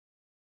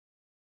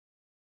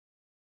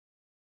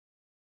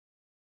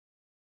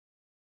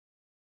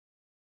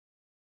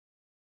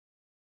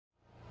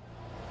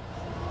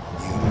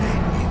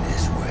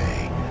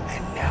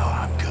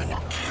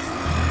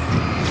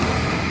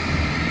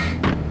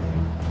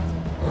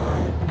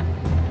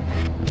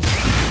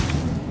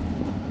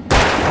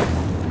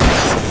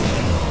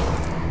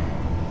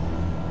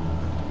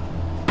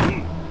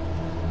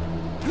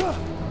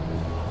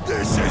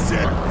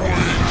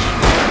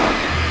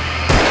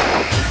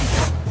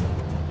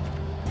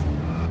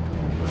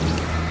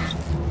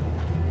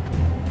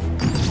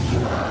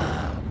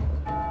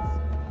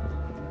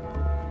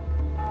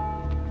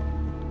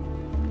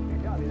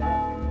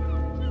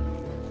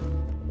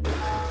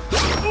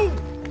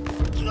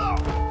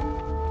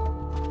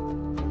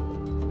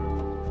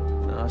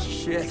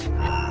shit.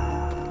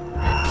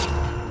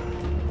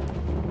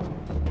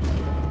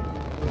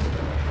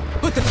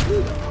 What the?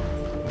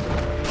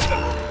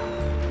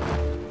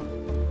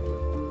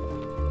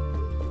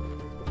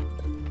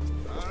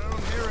 I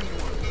don't hear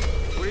anyone.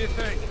 What do you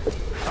think?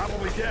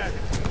 Probably dead.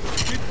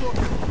 Keep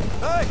looking.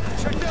 Hey,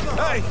 check the other.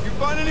 Hey, you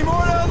find any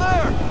more down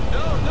there?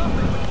 No,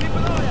 nothing. But keep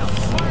an eye out.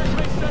 Fire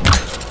makes sense.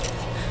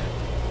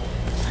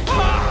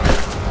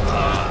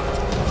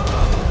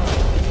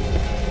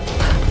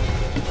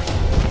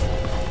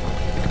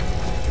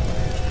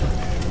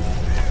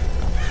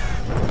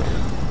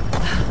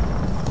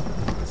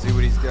 See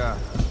what he's got.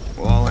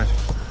 Wall it.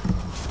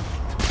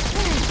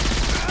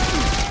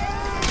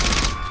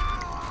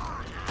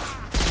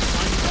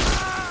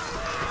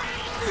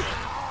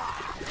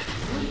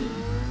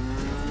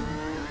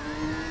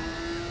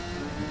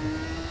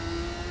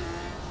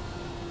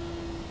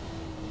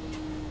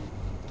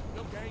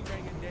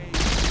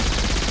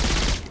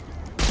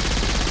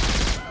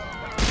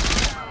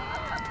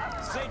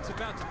 Saint's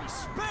about to be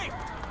spanked!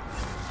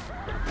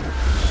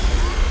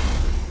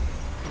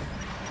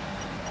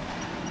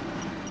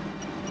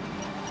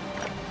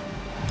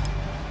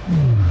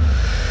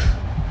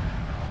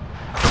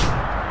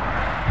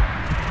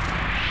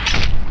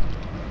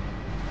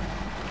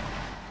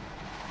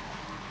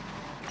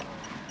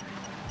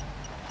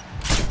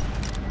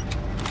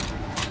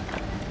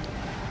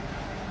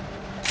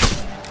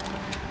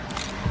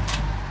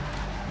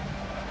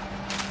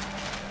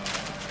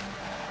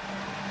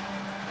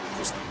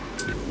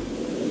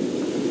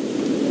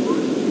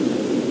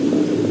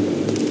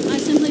 I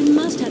simply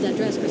must have that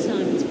dress for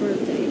Simon's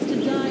birthday. It's to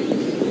die.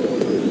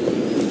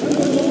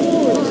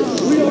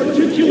 We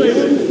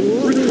articulated,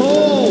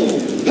 recall,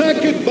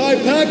 packet by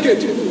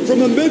packet,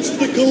 from amidst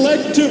the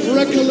collective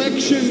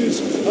recollections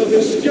of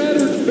the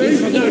scattered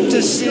faithful.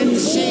 Dr.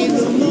 Sensei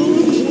the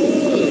moment.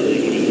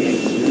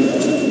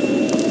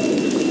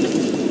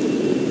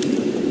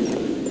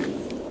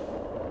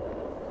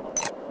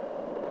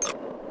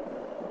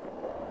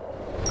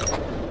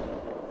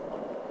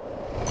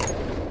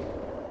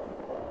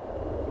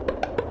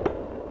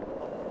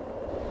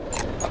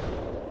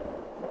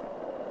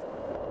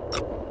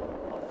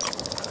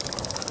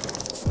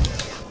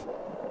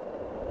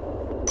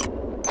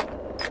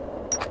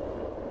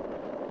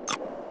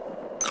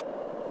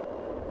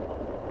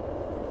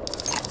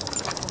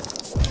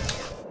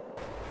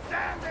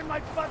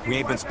 We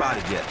ain't been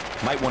spotted yet.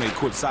 Might want to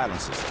equip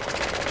silencers.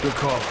 Good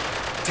call.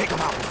 Take them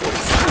out before they...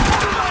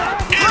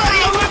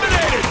 Enemy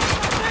eliminated!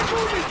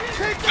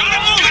 Gotta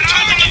move it!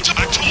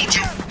 I told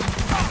you!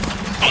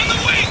 On the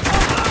way!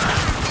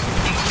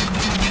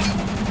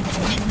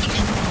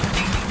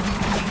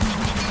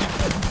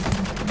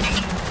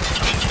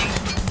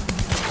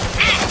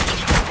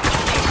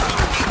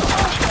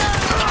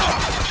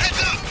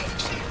 Heads up!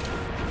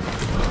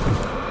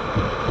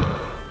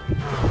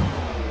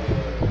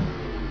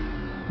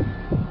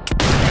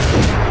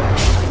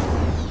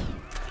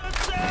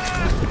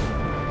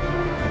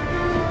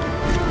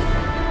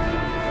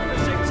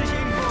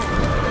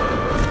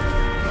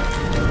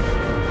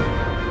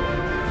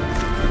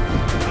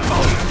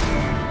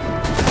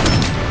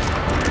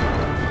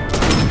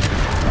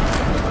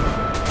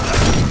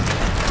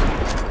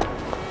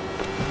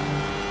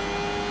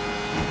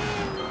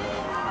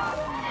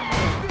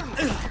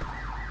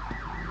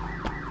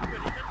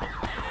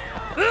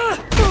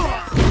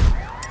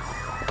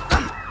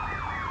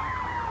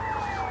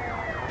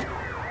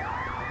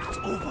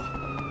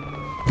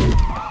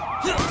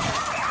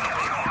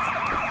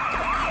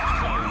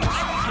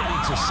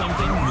 To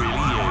something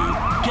really new.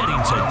 Get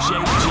into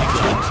JG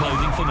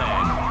clothing for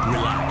men.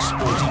 Relax,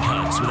 sporty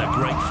cuts with a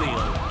great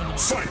feel.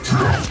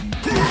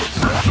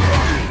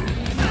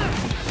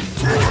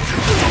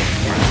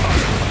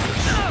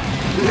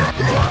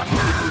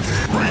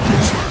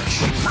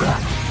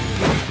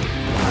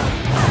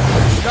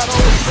 Got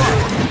all this stuff.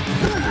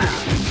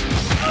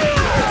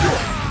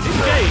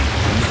 Engage.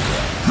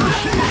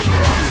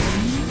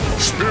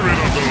 Spirit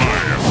of the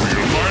lion,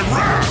 feel my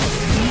wrath!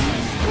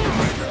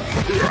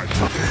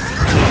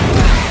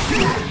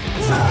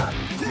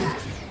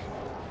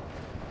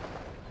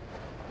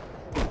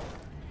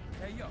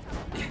 Hey, yo.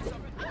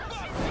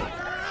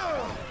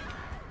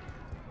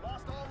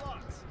 Lost all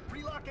locks.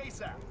 Relock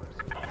ASAP.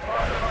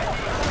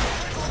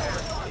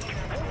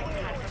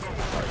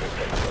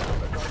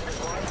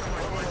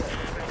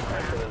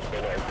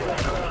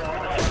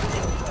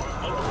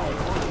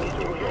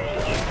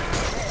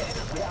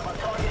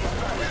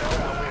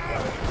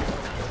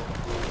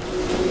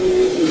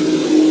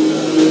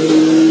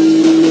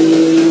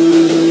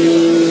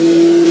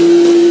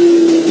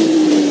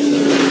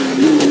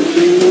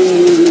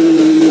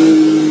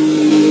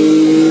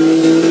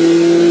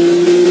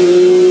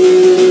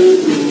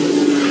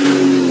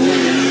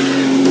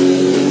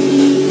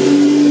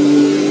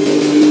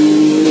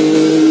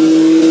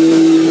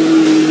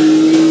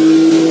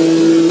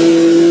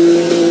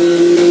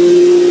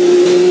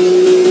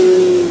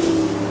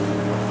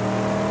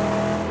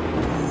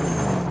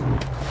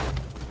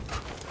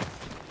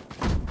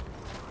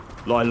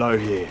 Lie low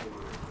here.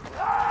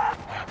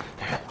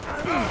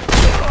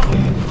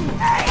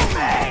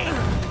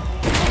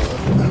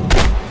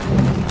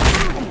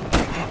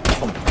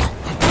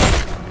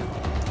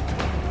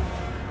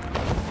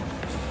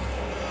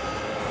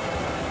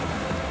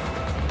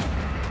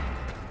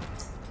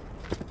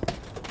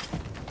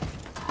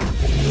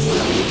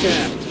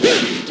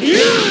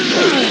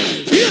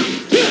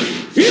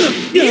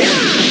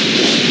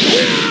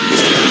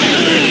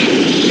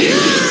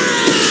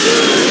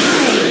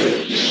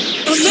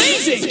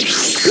 Amazing!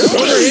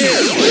 Over here!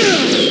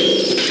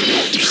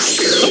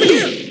 Over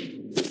here!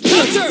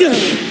 Closer!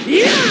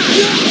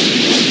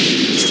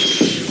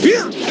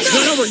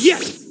 Not over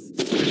yet!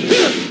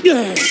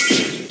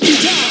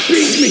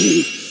 Beat me!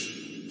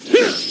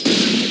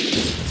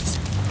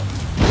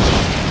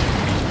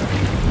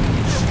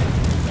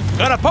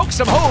 Gonna poke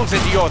some holes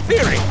into your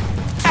theory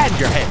and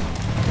your head.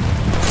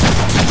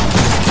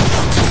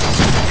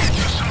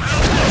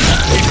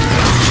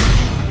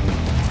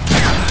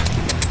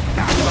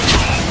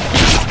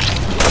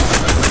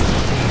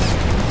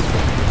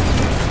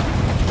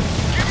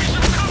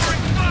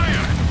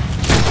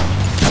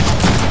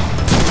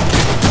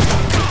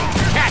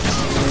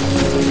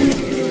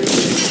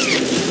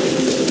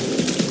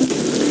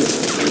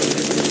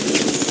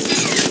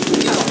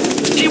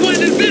 He went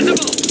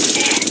invisible!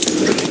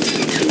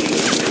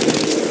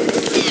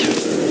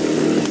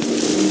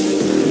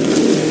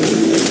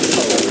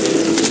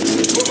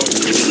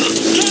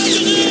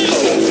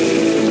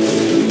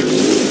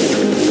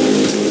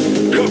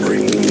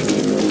 Covering.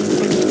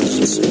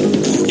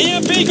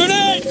 EMP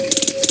grenade!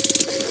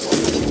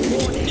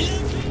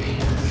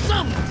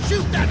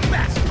 Shoot that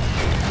bastard!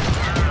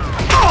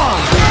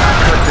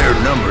 Cut their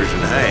numbers in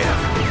half,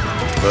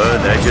 but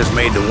that just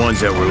made the ones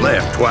that were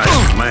left twice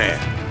as mad.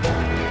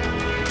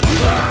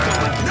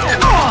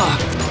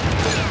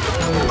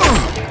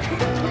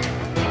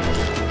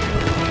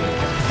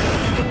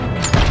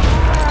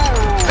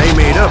 They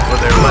made up for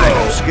their lack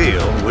of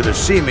skill with a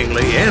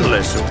seemingly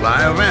endless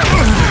supply of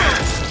ammo.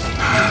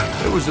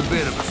 It was a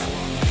bit of a